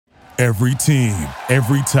Every team,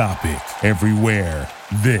 every topic, everywhere.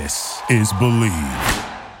 This is Believe.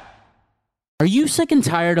 Are you sick and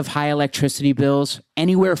tired of high electricity bills,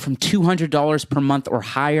 anywhere from $200 per month or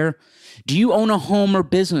higher? Do you own a home or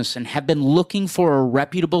business and have been looking for a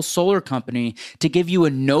reputable solar company to give you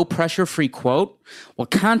a no-pressure-free quote? Well,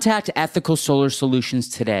 contact Ethical Solar Solutions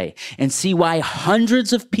today and see why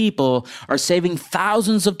hundreds of people are saving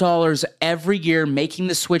thousands of dollars every year making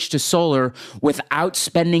the switch to solar without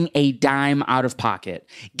spending a dime out of pocket.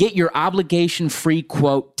 Get your obligation-free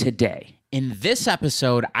quote today. In this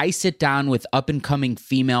episode, I sit down with up-and-coming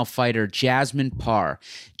female fighter Jasmine Parr.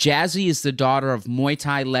 Jazzy is the daughter of Muay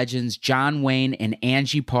Thai legends John Wayne and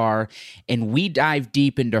Angie Parr, and we dive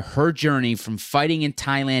deep into her journey from fighting in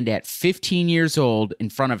Thailand at 15 years old in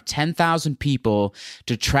front of 10,000 people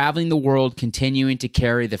to traveling the world continuing to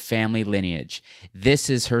carry the family lineage. This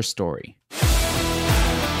is her story.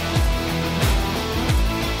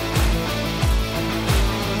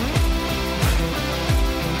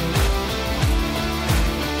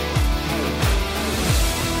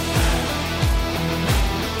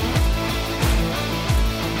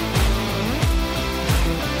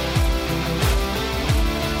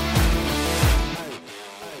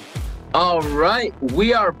 All right,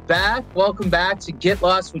 we are back. Welcome back to Get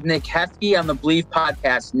Lost with Nick Hefke on the Believe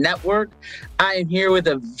Podcast Network. I am here with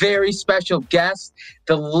a very special guest,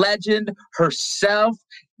 the legend herself,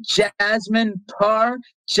 Jasmine Parr.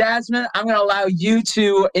 Jasmine, I'm going to allow you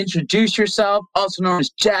to introduce yourself, also known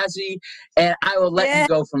as Jazzy, and I will let you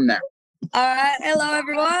go from there. All right, hello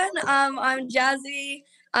everyone. I'm Jazzy.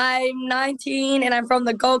 I'm 19 and I'm from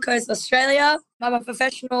the Gold Coast, Australia. I'm a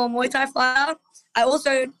professional Muay Thai fighter. I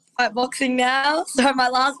also fight boxing now. So my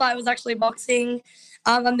last fight was actually boxing.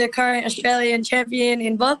 I'm the current Australian champion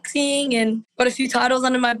in boxing and got a few titles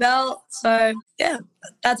under my belt. So yeah,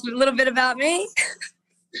 that's a little bit about me.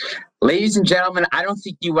 Ladies and gentlemen, I don't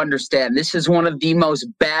think you understand. This is one of the most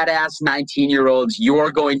badass 19-year-olds you're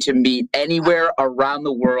going to meet anywhere around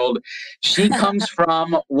the world. She comes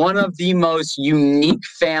from one of the most unique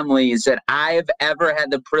families that I've ever had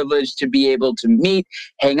the privilege to be able to meet,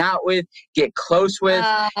 hang out with, get close with.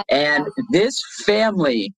 And this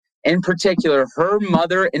family in particular, her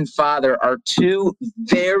mother and father are two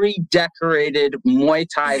very decorated Muay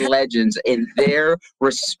Thai legends in their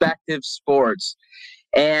respective sports.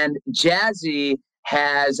 And Jazzy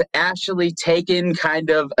has actually taken kind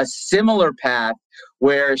of a similar path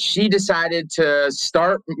where she decided to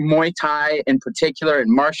start Muay Thai in particular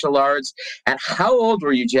and martial arts. At how old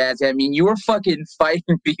were you, Jazzy? I mean, you were fucking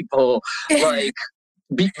fighting people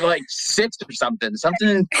like 6 or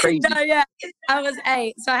something crazy. No, yeah, I was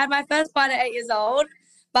 8. So I had my first fight at 8 years old.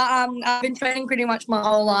 But I've been training pretty much my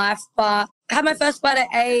whole life. But I had my first fight at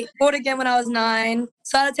 8, fought again when I was 9,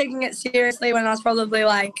 started taking it seriously when I was probably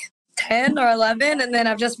like 10 or 11, and then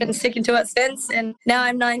I've just been sticking to it since. And now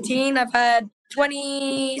I'm 19. I've had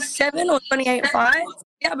 27 or 28 fights.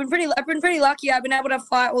 Yeah, I've been pretty lucky. I've been able to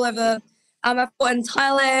fight all over. I've fought in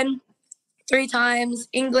Thailand 3 times,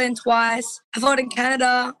 England twice. I fought in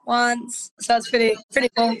Canada once. So it's pretty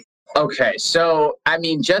cool. Okay, so, I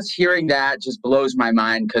mean, just hearing that just blows my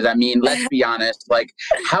mind because, I mean, let's be honest, like,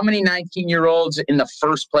 how many 19-year-olds in the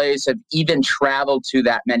first place have even traveled to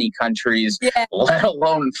that many countries, let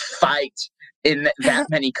alone fight in that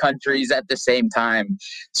many countries at the same time?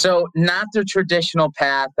 So not the traditional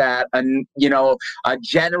path that, a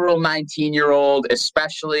general 19-year-old,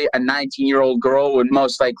 especially a 19-year-old girl would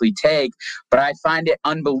most likely take, but I find it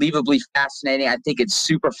unbelievably fascinating. I think it's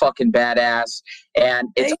super fucking badass, and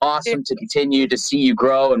it's awesome to continue to see you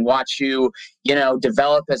grow and watch you,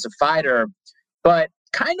 develop as a fighter. But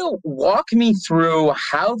kind of walk me through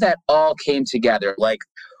how that all came together. Like,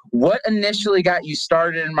 what initially got you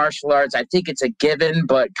started in martial arts? I think it's a given,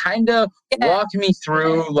 but kind of walk me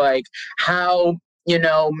through like how,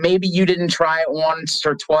 maybe you didn't try it once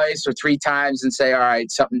or twice or 3 times and say, all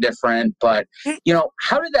right, something different. But,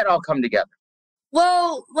 how did that all come together?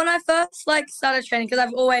 Well, when I first started training, because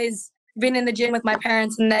I've always been in the gym with my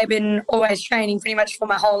parents and they've been always training pretty much for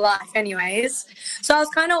my whole life anyways. So I was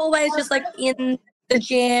kind of always just in the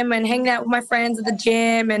gym and hanging out with my friends at the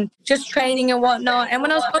gym and just training and whatnot. And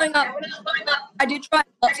when I was growing up, I did try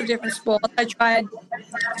lots of different sports. I tried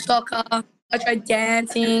soccer, I tried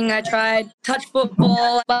dancing, I tried touch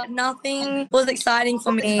football, but nothing was exciting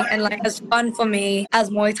for me and as fun for me as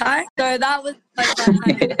Muay Thai. So that was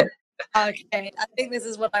okay, I think this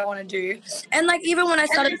is what I want to do. And even when I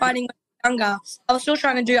started fighting when I was younger, I was still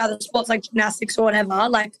trying to do other sports like gymnastics or whatever,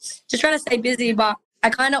 just trying to stay busy, but I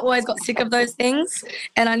kind of always got sick of those things,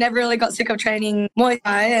 and I never really got sick of training Muay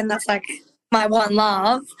Thai, and that's my one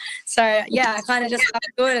love. So yeah, I kind of just got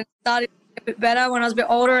good and started a bit better when I was a bit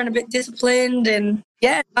older and a bit disciplined, and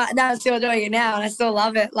yeah, now I'm still doing it now and I still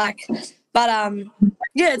love it. Like, but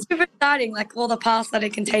yeah, it's super exciting. Like all the paths that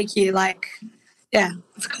it can take you. Like, yeah,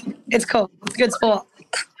 it's cool. It's cool. It's a good sport.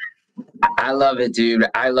 I love it, dude.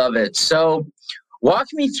 I love it. So walk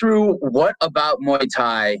me through what about Muay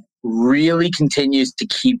Thai really continues to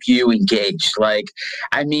keep you engaged. Like,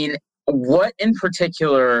 I mean, what in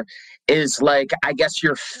particular is like, I guess,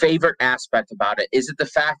 your favorite aspect about it? Is it the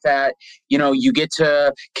fact that, you know, you get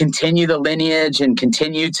to continue the lineage and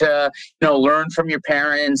continue to, you know, learn from your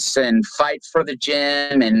parents and fight for the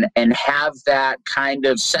gym and have that kind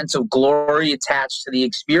of sense of glory attached to the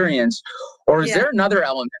experience? Or is there another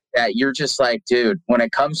element that you're just like, dude, when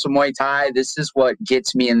it comes to Muay Thai, this is what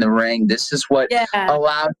gets me in the ring. This is what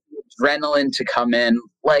allowed adrenaline to come in.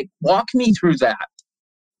 Like, walk me through that.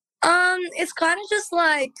 It's kind of just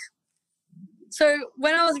like, so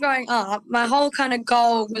when I was growing up, my whole kind of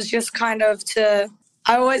goal was just kind of I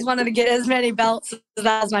always wanted to get as many belts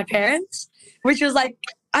as my parents, which was like,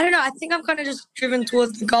 I don't know, I think I'm kind of just driven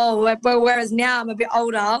towards the goal, whereas now I'm a bit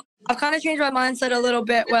older. I've kind of changed my mindset a little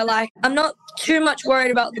bit where like, I'm not too much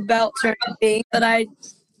worried about the belts or anything, but I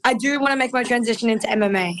do want to make my transition into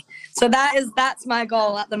MMA. So that's my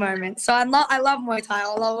goal at the moment. So I love Muay Thai.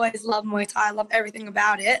 I'll always love Muay Thai. I love everything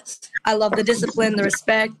about it. I love the discipline, the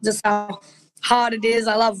respect, just how hard it is.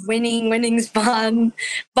 I love winning. Winning's fun.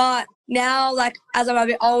 But now, like, as I'm a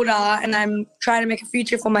bit older and I'm trying to make a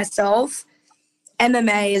future for myself,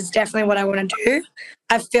 MMA is definitely what I want to do.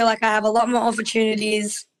 I feel like I have a lot more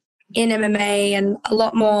opportunities in MMA and a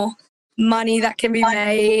lot more money that can be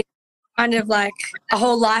made, kind of like a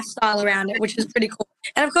whole lifestyle around it, which is pretty cool.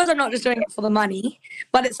 And of course, I'm not just doing it for the money,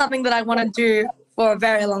 but it's something that I want to do for a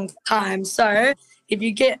very long time. So if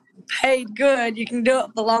you get paid good, you can do it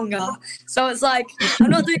for longer. So it's like, I'm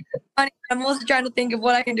not doing it for money. I'm also trying to think of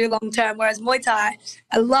what I can do long term. Whereas Muay Thai,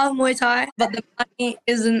 I love Muay Thai, but the money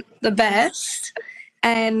isn't the best.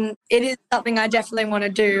 And it is something I definitely want to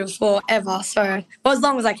do forever. So, well, as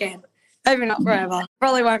long as I can. Maybe not forever.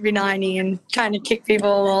 Probably won't be 90 and trying to kick people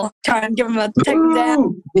or try and take them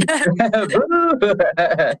down.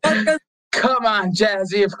 Come on,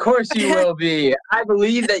 Jazzy. Of course you will be. I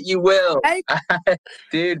believe that you will.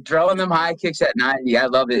 Dude, throwing them high kicks at 90. I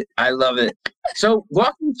love it. I love it. So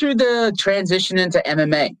walk me through the transition into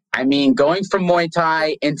MMA. I mean, going from Muay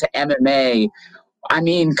Thai into MMA, I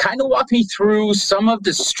mean, kind of walk me through some of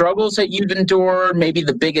the struggles that you've endured, maybe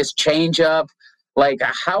the biggest change up. Like,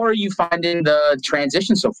 how are you finding the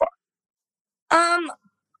transition so far?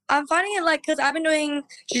 I'm finding it like, because I've been doing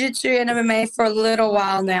jiu-jitsu and MMA for a little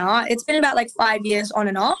while now. It's been about like 5 years on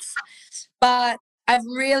and off, but I've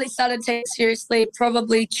really started to take it seriously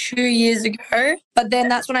probably 2 years ago. But then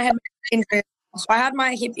that's when I had my injury. So I had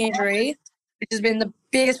my hip injury, which has been the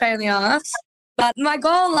biggest pain in the ass. But my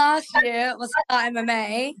goal last year was to start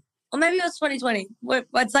MMA. Or maybe it was 2020.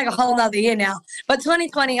 It's like a whole nother year now. But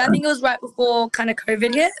 2020, I think it was right before kind of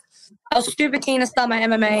COVID hit. I was super keen to start my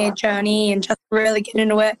MMA journey and just really get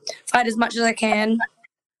into it, fight as much as I can.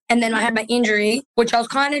 And then I had my injury, which I was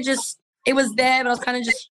kind of just, it was there, but I was kind of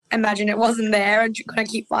just imagine it wasn't there and going to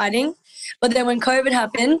keep fighting. But then when COVID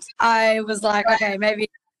happened, I was like, okay, maybe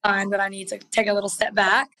it's time that I need to take a little step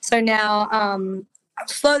back. So now I'm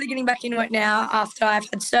slowly getting back into it now after I've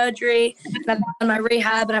had surgery and I've done my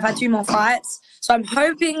rehab and I've had 2 more fights. So I'm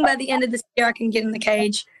hoping by the end of this year I can get in the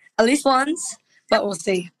cage at least once, but we'll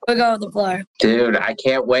see. We'll go with the flow. Dude, I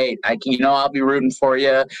can't wait. I'll be rooting for you.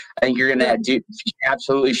 I think you're going to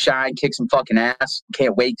absolutely shine, kick some fucking ass.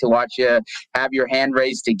 Can't wait to watch you have your hand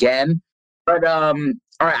raised again. But, all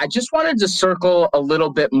right, I just wanted to circle a little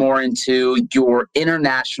bit more into your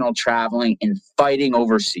international traveling and fighting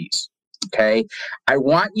overseas. Okay, I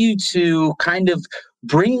want you to kind of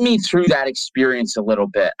bring me through that experience a little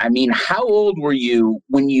bit. I mean, how old were you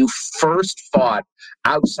when you first fought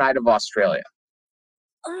outside of Australia?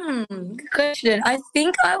 Good question. I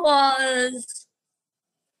think I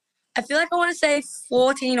feel like I want to say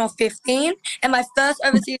 14 or 15. And my first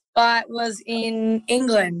overseas fight was in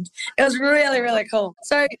England. It was really, really cool.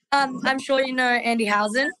 So I'm sure you know Andy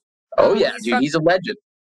Housen. Oh, yeah, he's a legend.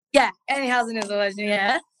 Yeah, Andy Housen is a legend,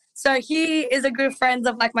 yeah. So he is a good friend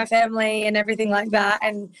of like my family and everything like that,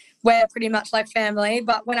 and we're pretty much like family.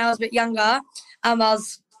 But when I was a bit younger, I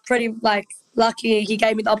was pretty like lucky. He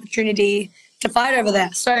gave me the opportunity to fight over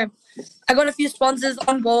there. So I got a few sponsors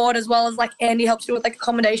on board, as well as like Andy helps you with like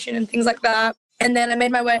accommodation and things like that. And then I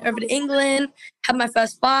made my way over to England, had my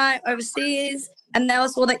first fight overseas, and that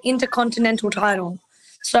was for the Intercontinental title.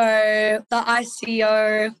 So the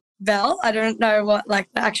ICO belt. I don't know what like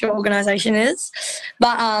the actual organization is,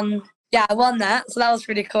 but yeah, I won that. So that was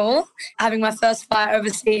pretty cool. Having my first fight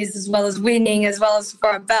overseas as well as winning as well as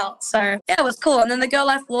for a belt. So yeah, it was cool. And then the girl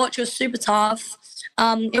I fought, she was super tough.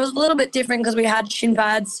 It was a little bit different because we had shin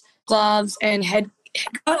pads, gloves, and head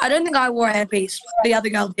guard. I don't think I wore a headpiece. The other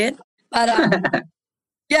girl did. But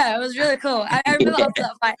yeah, it was really cool. I remember after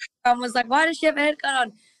that fight, everyone was like, why does she have a head guard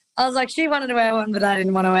on? I was like, she wanted to wear one, but I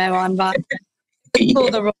didn't want to wear one. But it's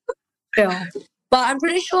cool, the rules still. But I'm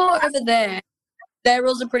pretty sure over there, their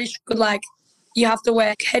rules are pretty good. Like, you have to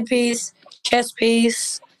wear headpiece, chest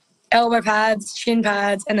piece, elbow pads, shin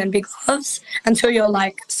pads, and then big gloves until you're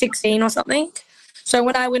like 16 or something. So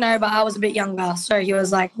when I went over, I was a bit younger. So he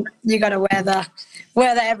was like, you got to wear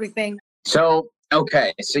the everything. So,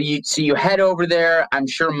 okay. So you head over there. I'm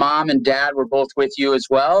sure mom and dad were both with you as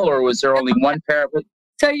well, or was there only one parent with?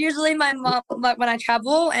 So usually my mom, like when I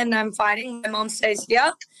travel and I'm fighting, my mom stays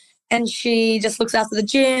here and she just looks after the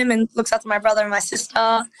gym and looks after my brother and my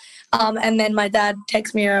sister. And then my dad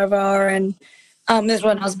takes me over, and this is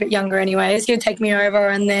when I was a bit younger anyways. He would take me over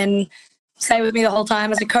and then stay with me the whole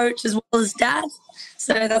time as a coach as well as dad.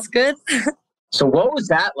 So that's good. So what was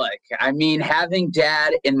that like? I mean, having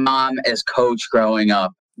dad and mom as coach growing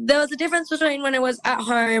up. There was a difference between when it was at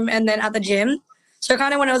home and then at the gym. So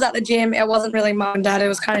kind of when I was at the gym, it wasn't really mom and dad. It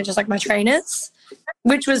was kind of just like my trainers,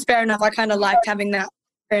 which was fair enough. I kind of liked having that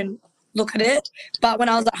and look at it. But when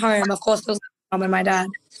I was at home, of course, it was my mom and my dad.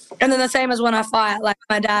 And then the same as when I fight, like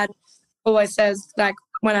my dad always says, like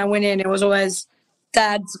when I went in, it was always,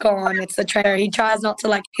 dad's gone. It's the trainer. He tries not to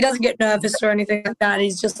like, he doesn't get nervous or anything like that.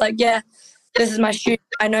 He's just like, yeah, this is my shoot.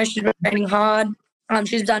 I know she's been training hard.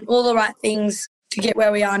 She's done all the right things to get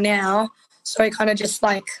where we are now. So he kind of just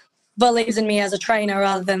like believes in me as a trainer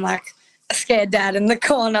rather than like a scared dad in the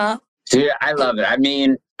corner. Dude, I love it. I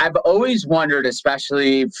mean, I've always wondered,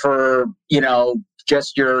 especially for,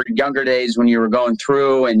 just your younger days when you were going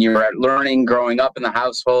through and you were learning, growing up in the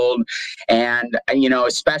household. And,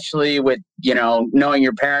 especially with, knowing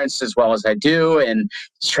your parents as well as I do and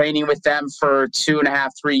training with them for 2.5,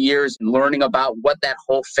 3 years and learning about what that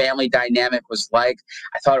whole family dynamic was like.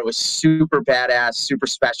 I thought it was super badass, super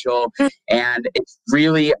special. And it's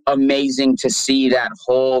really amazing to see that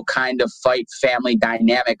whole kind of fight family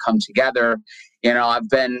dynamic come together. I've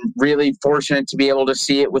been really fortunate to be able to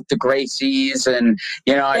see it with the Gracies, and,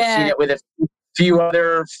 I've seen it with a few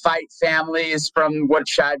other fight families from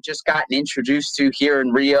which I've just gotten introduced to here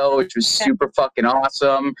in Rio, which was super fucking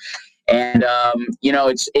awesome. And,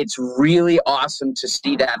 it's really awesome to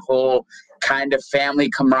see that whole kind of family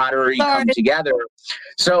camaraderie come together.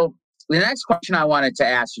 So the next question I wanted to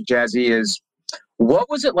ask you, Jazzy, is what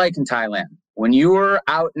was it like in Thailand? When you were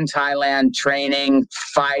out in Thailand training,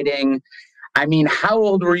 fighting, I mean, how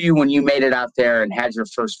old were you when you made it out there and had your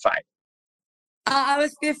first fight? I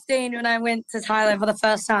was 15 when I went to Thailand for the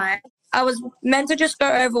first time. I was meant to just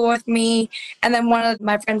go over with me and then one of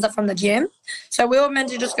my friends up from the gym. So we were meant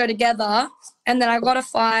to just go together, and then I got a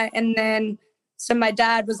fight, and then so my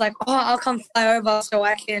dad was like, oh, I'll come fly over so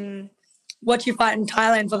I can watch you fight in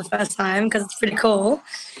Thailand for the first time because it's pretty cool.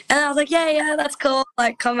 And I was like, yeah, that's cool.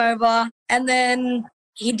 Like, come over. And then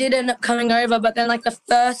he did end up coming over, but then like the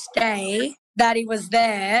first day that he was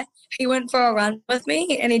there, he went for a run with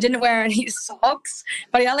me and he didn't wear any socks,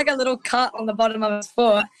 but he had like a little cut on the bottom of his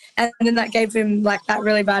foot, and then that gave him like that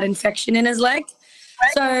really bad infection in his leg.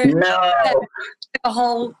 So a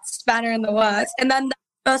whole spanner in the works. And then the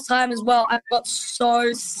first time as well, I got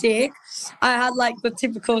so sick. I had like the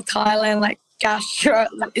typical Thailand like gastro,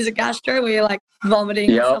 is it gastro where you're like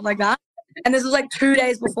vomiting and stuff like that. And this was like 2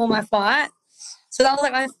 days before my fight. So that was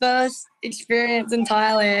like my first experience in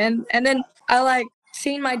Thailand. And then I like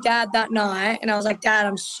seen my dad that night and I was like, Dad,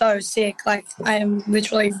 I'm so sick. Like I am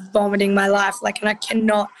literally vomiting my life. Like, and I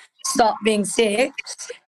cannot stop being sick.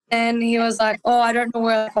 And he was like, oh, I don't know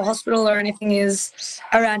where like a hospital or anything is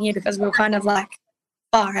around here because we were kind of like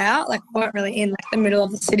far out. Like we weren't really in like the middle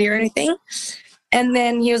of the city or anything. And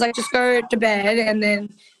then he was like, just go to bed and then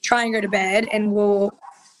try and go to bed and we'll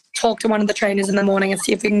talk to one of the trainers in the morning and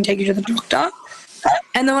see if we can take you to the doctor.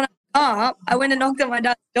 And then when I got up, I went and knocked on my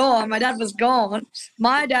dad's door and my dad was gone.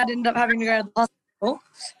 My dad ended up having to go to the hospital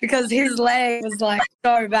because his leg was like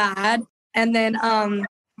so bad. And then,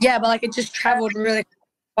 but like it just traveled really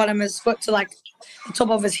bottom of his foot to like the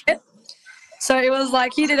top of his hip. So it was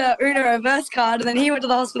like he did a Uno reverse card and then he went to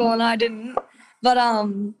the hospital and I didn't. But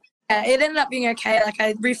it ended up being okay. Like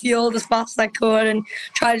I refueled as fast as I could and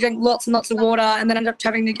tried to drink lots and lots of water, and then ended up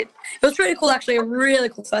having to it was pretty cool, actually, a really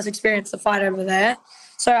cool first experience to fight over there.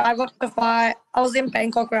 So I got to fight, I was in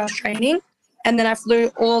Bangkok where I was training, and then I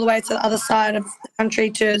flew all the way to the other side of the country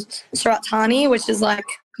to Surat Thani, which is like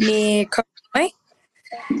near Koh.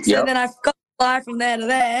 So then I got to fly from there to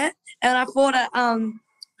there, and I fought at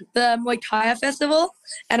the Muay Thai festival,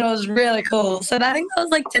 and it was really cool. So I think there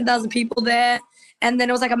was like 10,000 people there, and then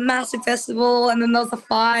it was like a massive festival, and then there was the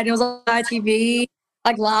fight. It was on ITV,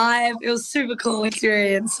 like live. It was super cool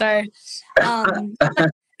experience. So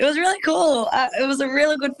it was really cool. It was a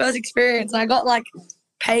really good first experience. I got like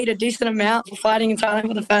paid a decent amount for fighting in Thailand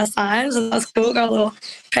for the first time, so that was cool. Got a little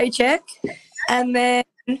paycheck, and then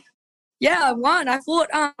I won. I fought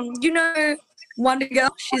Wonder Girl.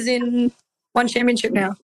 She's in one championship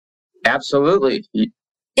now. Absolutely.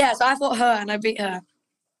 Yeah, so I fought her and I beat her.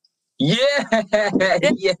 Yeah.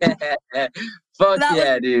 Fuck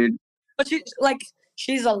yeah, dude. But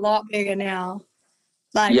she's a lot bigger now.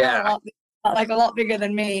 Like a lot bigger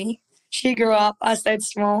than me. She grew up. I stayed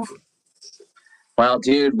small. Well,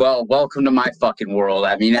 dude, welcome to my fucking world.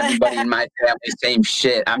 I mean, everybody in my family, same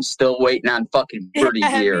shit. I'm still waiting on fucking Birdie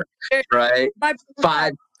here, right?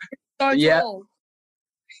 5. So tall.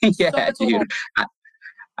 Yeah, so dude.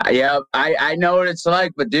 I know what it's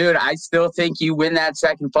like, but dude, I still think you win that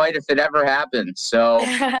second fight if it ever happens. So,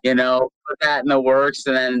 put that in the works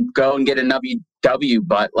and then go and get a W.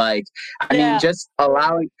 But I mean, just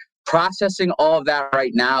processing all of that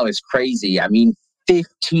right now is crazy. I mean,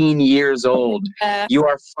 15 years old, you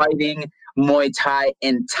are fighting Muay Thai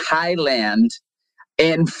in Thailand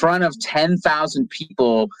in front of 10,000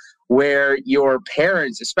 people, where your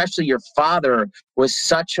parents, especially your father, was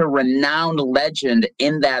such a renowned legend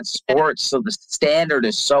in that sport. So the standard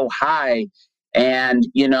is so high, and,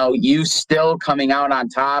 you still coming out on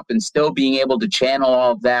top and still being able to channel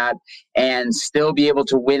all of that and still be able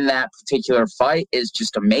to win that particular fight is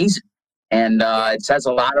just amazing. And it says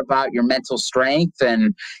a lot about your mental strength.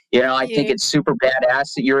 And, I think it's super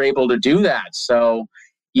badass that you're able to do that. So,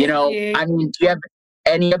 I mean, do you have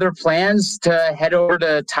any other plans to head over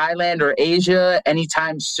to Thailand or Asia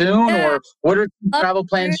anytime soon? Or what are the travel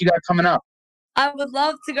plans you got coming up? I would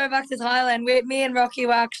love to go back to Thailand. Me and Rocky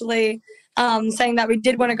were actually saying that we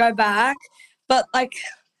did want to go back. But,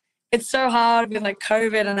 it's so hard with,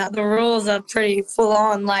 COVID and that. The rules are pretty full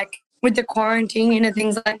on, with the quarantine and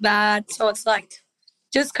things like that. So it's,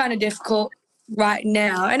 just kind of difficult right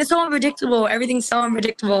now. And it's so unpredictable. Everything's so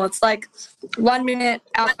unpredictable. It's 1 minute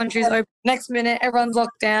our country's open, next minute everyone's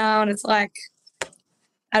locked down. It's I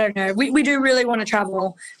don't know. We do really want to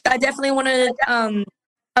travel. I definitely wanted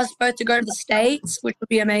us both to go to the States, which would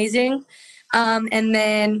be amazing. And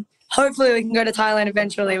then hopefully we can go to Thailand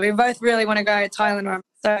eventually. We both really want to go to Thailand.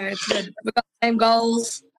 So it's good. We've got the same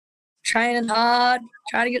goals, training hard,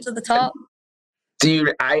 trying to get to the top.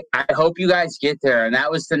 Dude, I hope you guys get there. And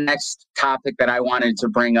that was the next topic that I wanted to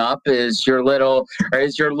bring up is your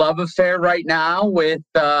love affair right now with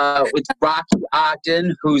Rocky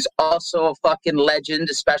Ogden, who's also a fucking legend,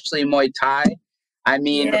 especially in Muay Thai. I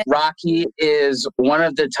mean, Rocky is one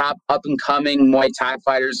of the top up-and-coming Muay Thai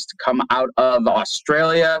fighters to come out of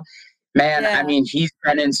Australia. Man, I mean, he's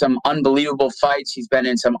been in some unbelievable fights. He's been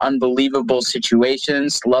in some unbelievable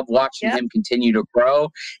situations. Love watching him continue to grow.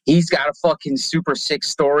 He's got a fucking super sick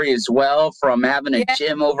story as well, from having a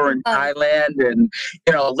gym over in Thailand and,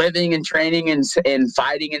 living and training and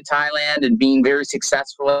fighting in Thailand and being very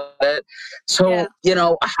successful at it. So,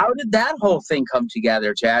 how did that whole thing come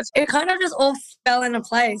together, Jazz? It kind of just all fell into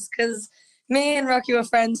place because me and Rocky were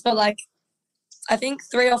friends for I think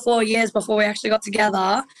 3 or 4 years before we actually got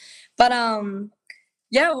together. But,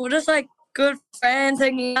 we're just, good friends,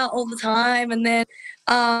 hanging out all the time. And then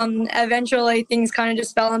eventually things kind of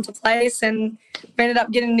just fell into place and we ended up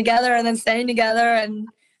getting together and then staying together. And,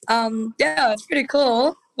 it's pretty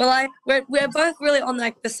cool. We're both really on,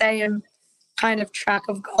 the same kind of track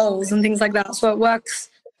of goals and things like that. So it works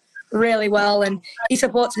really well. And he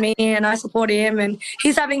supports me and I support him. And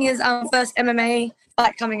he's having his first MMA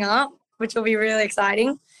fight coming up, which will be really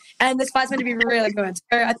exciting. And this fight's going to be really good.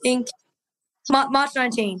 So I think March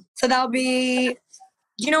 19th. So that'll be, do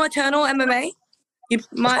you know Eternal MMA? You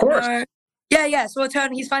might know. Yeah. So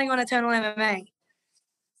he's fighting on Eternal MMA.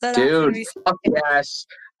 So dude, fuck yes.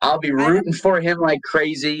 I'll be rooting for him like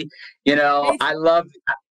crazy. I love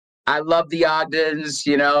the Ogdens.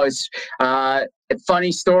 It's a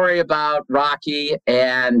funny story about Rocky,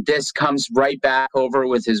 and this comes right back over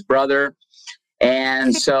with his brother.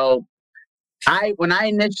 And so when I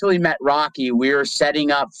initially met Rocky, we were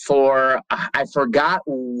setting up for, I forgot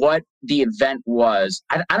what the event was.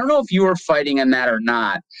 I don't know if you were fighting in that or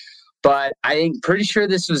not, but I'm pretty sure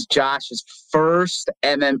this was Josh's first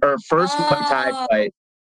Muay Thai fight.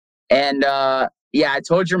 And Yeah, I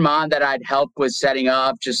told your mom that I'd help with setting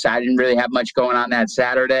up. Just I didn't really have much going on that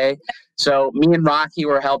Saturday. So me and Rocky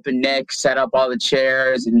were helping Nick set up all the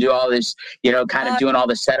chairs and do all this, kind of doing all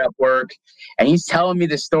the setup work. And he's telling me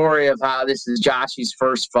the story of how this is Joshy's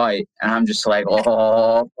first fight. And I'm just like,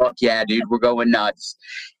 oh, fuck yeah, dude, we're going nuts.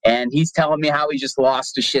 And he's telling me how he just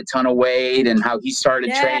lost a shit ton of weight and how he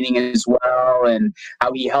started training as well and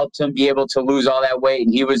how he helped him be able to lose all that weight.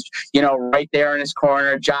 And he was, right there in his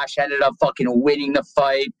corner. Josh ended up fucking winning the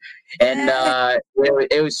fight. And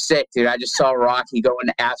it was sick, dude. I just saw Rocky going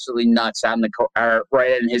absolutely nuts on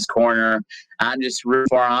right in his corner. I'm just rooting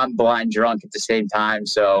for him. I'm blind drunk at the same time.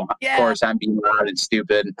 So, of course, I'm being loud and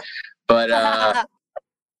stupid. But,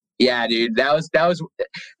 yeah, dude, that was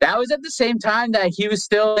at the same time that he was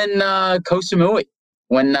still in Koh Samui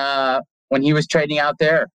when he was training out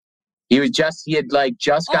there. He had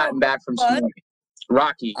gotten back from Samui.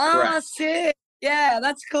 Rocky. Oh, sick. Yeah,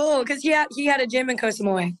 that's cool. Because he had a gym in Koh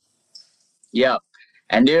Samui. Yeah.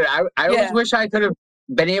 And dude, I always wish I could have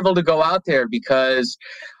been able to go out there because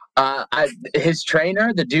his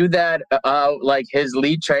trainer, the dude that his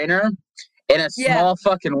lead trainer in a small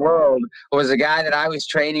fucking world was a guy that I was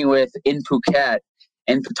training with in Phuket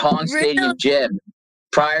in Patong Stadium Gym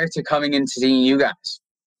prior to coming into seeing you guys.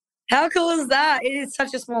 How cool is that? It is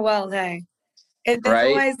such a small world, hey. There's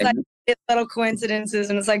always like little coincidences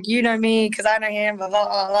and it's like, you know me because I know him, blah, blah,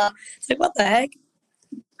 blah, blah. It's like, what the heck?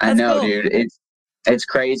 I know, cool. Dude. It's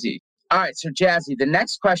crazy. All right, so Jazzy, the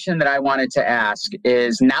next question that I wanted to ask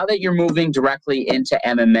is, now that you're moving directly into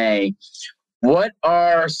MMA, what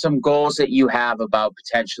are some goals that you have about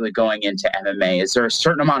potentially going into MMA? Is there a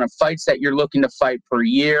certain amount of fights that you're looking to fight per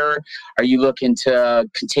year? Are you looking to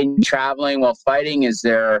continue traveling while fighting? Is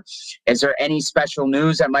there any special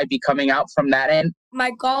news that might be coming out from that end?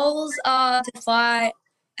 My goals are to fight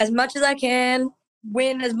as much as I can,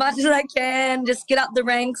 win as much as I can, just get up the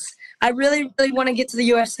ranks. I really, really want to get to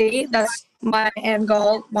the UFC. That's my end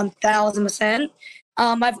goal, 1,000%.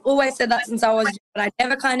 I've always said that since I was young, but I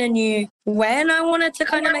never kind of knew when I wanted to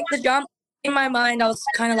kind of make the jump. In my mind, I was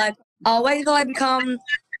kind of like, I'll wait till I become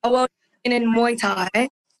a world champion in Muay Thai.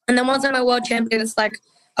 And then once I'm a world champion, it's like,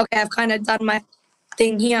 okay, I've kind of done my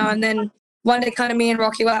thing here. And then one day kind of me and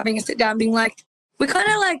Rocky were having a sit down being like, we kind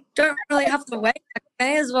of like don't really have to wait. Like,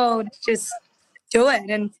 may as well just do it.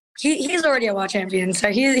 And he's already a world champion, so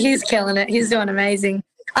he's killing it. He's doing amazing.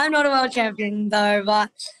 I'm not a world champion though, but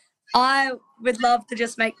I would love to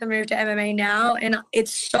just make the move to MMA now, and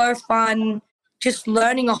it's so fun just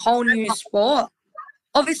learning a whole new sport.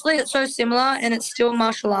 Obviously, it's so similar and it's still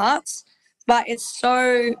martial arts, but it's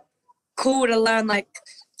so cool to learn.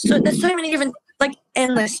 There's so many different,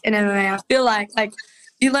 endless in MMA. I feel like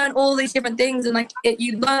you learn all these different things, and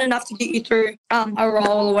you learn enough to get you through a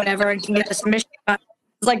roll or whatever, and can get a submission. But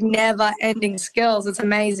it's never-ending skills. It's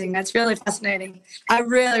amazing. That's really fascinating. I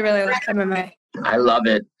really, really like MMA. I love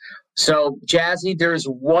it. So, Jazzy, there's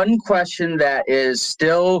one question that is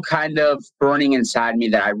still kind of burning inside me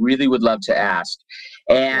that I really would love to ask.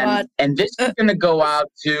 And this is going to go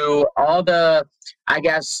out to all the, I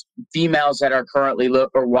guess, females that are currently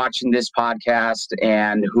watching this podcast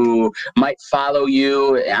and who might follow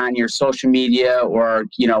you on your social media or,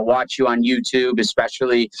 watch you on YouTube,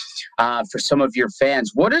 especially for some of your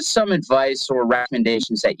fans. What are some advice or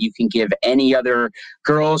recommendations that you can give any other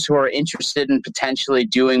girls who are interested in potentially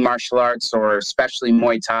doing martial arts or especially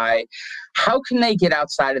Muay Thai? How can they get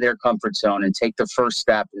outside of their comfort zone and take the first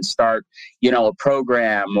step and start, a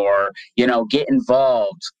program or, get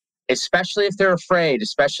involved? Especially if they're afraid,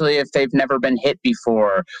 especially if they've never been hit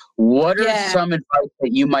before. What are some advice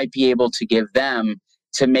that you might be able to give them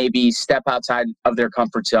to maybe step outside of their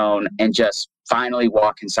comfort zone and just finally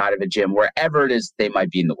walk inside of a gym, wherever it is they might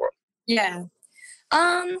be in the world? Yeah.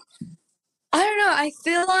 I don't know. I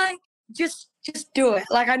feel like just do it.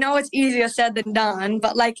 I know it's easier said than done,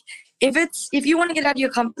 but if you want to get out of your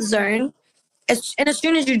comfort zone, as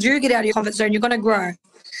soon as you do get out of your comfort zone, you're going to grow.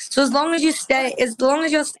 So as long as you're staying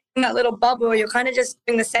in that little bubble, you're kind of just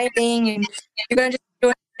doing the same thing and you're going to just do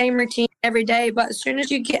the same routine every day. But as soon as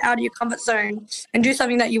you get out of your comfort zone and do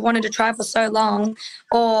something that you wanted to try for so long,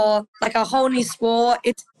 or a whole new sport,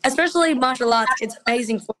 it's especially martial arts, it's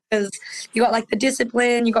amazing because you got the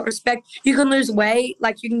discipline, you got respect, you can lose weight,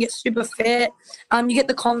 you can get super fit, you get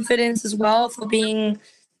the confidence as well for being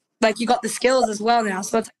you got the skills as well now.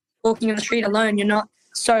 So it's walking in the street alone, you're not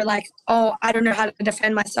so oh, I don't know how to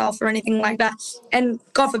defend myself or anything like that. And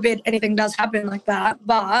God forbid anything does happen like that.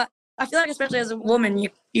 But I feel especially as a woman,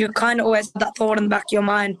 you kind of always have that thought in the back of your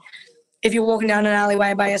mind. If you're walking down an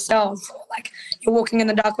alleyway by yourself, or you're walking in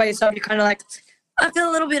the dark by yourself, you're kind of I feel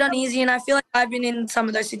a little bit uneasy, and I feel like I've been in some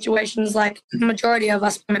of those situations like the majority of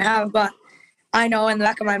us women have, but I know in the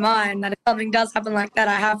back of my mind that if something does happen like that,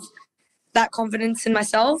 I have that confidence in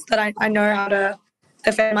myself that I know how to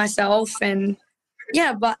defend myself. And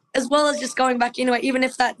yeah, but as well as just going back into it, even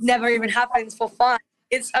if that never even happens for fun,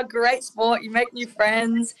 it's a great sport. You make new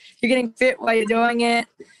friends. You're getting fit while you're doing it.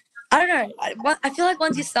 I don't know. I feel like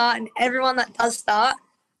once you start, and everyone that does start,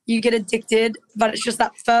 you get addicted, but it's just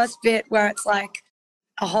that first bit where it's like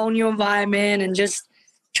a whole new environment and just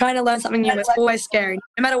trying to learn something new. It's always scary.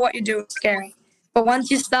 No matter what you do, it's scary. But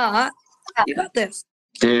once you start, you got this.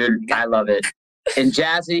 Dude, I love it. And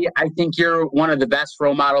Jazzy, I think you're one of the best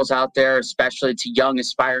role models out there, especially to young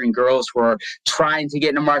aspiring girls who are trying to get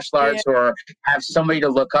into martial arts or have somebody to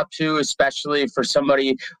look up to, especially for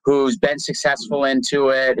somebody who's been successful into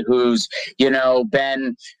it, who's,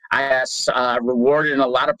 been, I guess, rewarded in a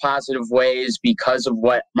lot of positive ways because of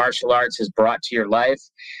what martial arts has brought to your life.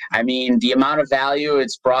 I mean, the amount of value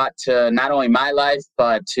it's brought to not only my life,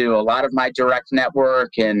 but to a lot of my direct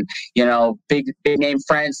network and, big name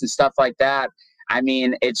friends and stuff like that. I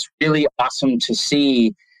mean, it's really awesome to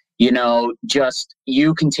see, just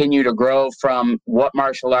you continue to grow from what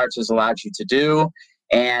martial arts has allowed you to do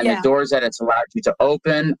and the doors that it's allowed you to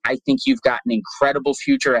open. I think you've got an incredible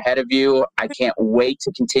future ahead of you. I can't wait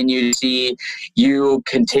to continue to see you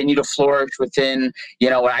continue to flourish within,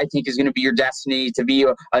 what I think is going to be your destiny, to be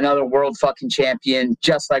another world fucking champion,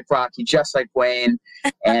 just like Rocky, just like Wayne.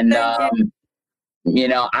 And, I'm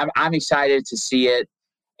excited to see it.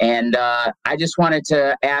 And I just wanted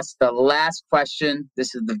to ask the last question.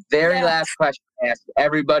 This is the very last question I ask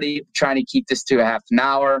everybody, trying to keep this to a half an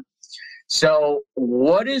hour. So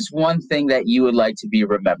what is one thing that you would like to be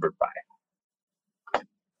remembered by?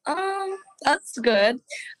 That's good.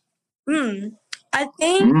 I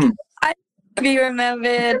think I'd be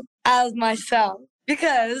remembered as myself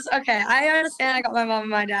because, I understand I got my mom and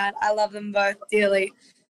my dad. I love them both dearly.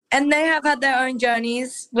 And they have had their own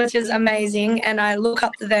journeys, which is amazing. And I look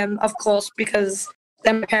up to them, of course, because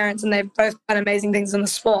they're my parents and they've both done amazing things in the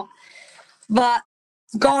sport. But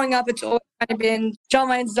growing up, it's always kind of been John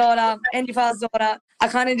Wayne's daughter, Angie Parr's daughter. I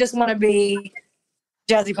kind of just want to be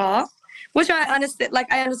Jasmine Parr, which I understand.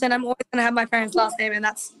 I understand I'm always going to have my parents' last name and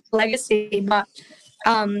that's legacy. But,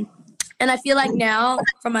 and I feel like now,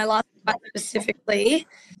 from my last fight specifically,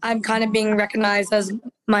 I'm kind of being recognized as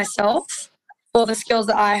myself for the skills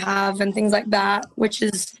that I have and things like that, which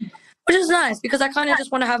is nice because I kind of just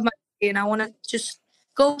want to have my way and I want to just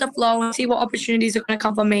go with the flow and see what opportunities are going to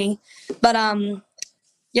come for me. But I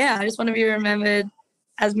just want to be remembered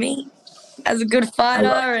as me, as a good fighter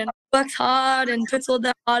and works hard and puts all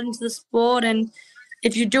that hard into the sport. And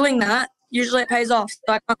if you're doing that, usually it pays off.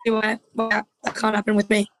 So I can't see why that can't happen with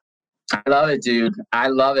me. I love it, dude. I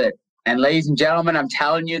love it. And ladies and gentlemen, I'm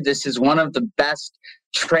telling you, this is one of the best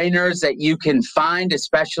trainers that you can find,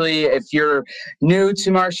 especially if you're new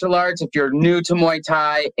to martial arts, if you're new to Muay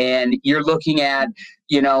Thai and you're looking at,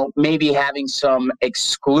 maybe having some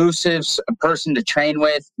exclusives, a person to train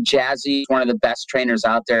with. Jazzy is one of the best trainers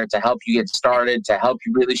out there to help you get started, to help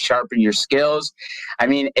you really sharpen your skills. I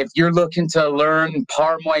mean, if you're looking to learn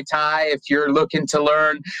Parr Muay Thai, if you're looking to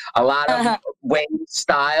learn a lot of Wayne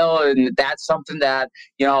style, and that's something that,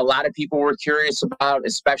 a lot of people were curious about,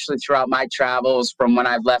 especially throughout my travels from when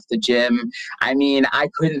I've left the gym. I mean, I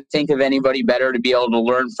couldn't think of anybody better to be able to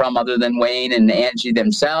learn from other than Wayne and Angie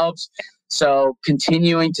themselves. So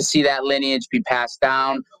continuing to see that lineage be passed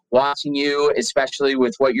down, watching you, especially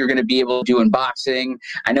with what you're going to be able to do in boxing.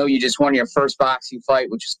 I know you just won your first boxing fight,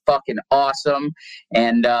 which is fucking awesome.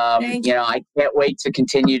 And, I can't wait to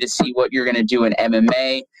continue to see what you're going to do in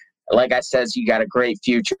MMA. Like I said, you got a great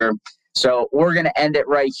future. So we're going to end it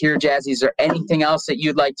right here, Jazzy. Is there anything else that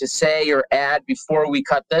you'd like to say or add before we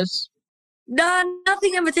cut this? No,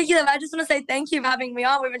 nothing in particular. I just want to say thank you for having me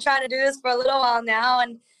on. We've been trying to do this for a little while now,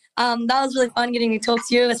 and that was really fun getting to talk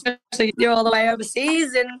to you, especially you're all the way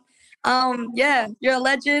overseas. And you're a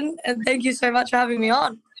legend, and thank you so much for having me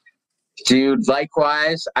on. Dude,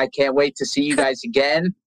 likewise. I can't wait to see you guys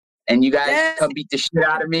again. And you guys come beat the shit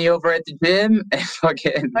out of me over at the gym.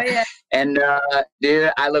 And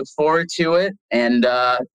dude, I look forward to it. And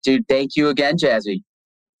dude, thank you again, Jazzy.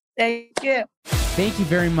 Thank you. Thank you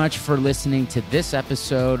very much for listening to this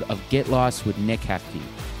episode of Get Lost with Nick Hefty.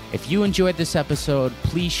 If you enjoyed this episode,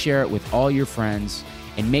 please share it with all your friends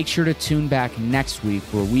and make sure to tune back next week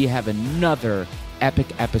where we have another epic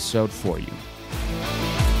episode for you.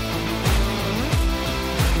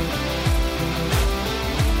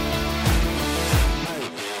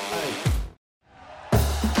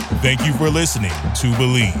 Thank you for listening to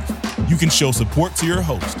Believe. You can show support to your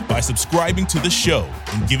host by subscribing to the show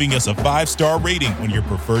and giving us a 5-star rating on your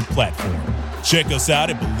preferred platform. Check us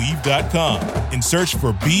out at Believe.com and search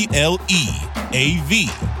for BLEAV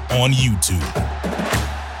on YouTube.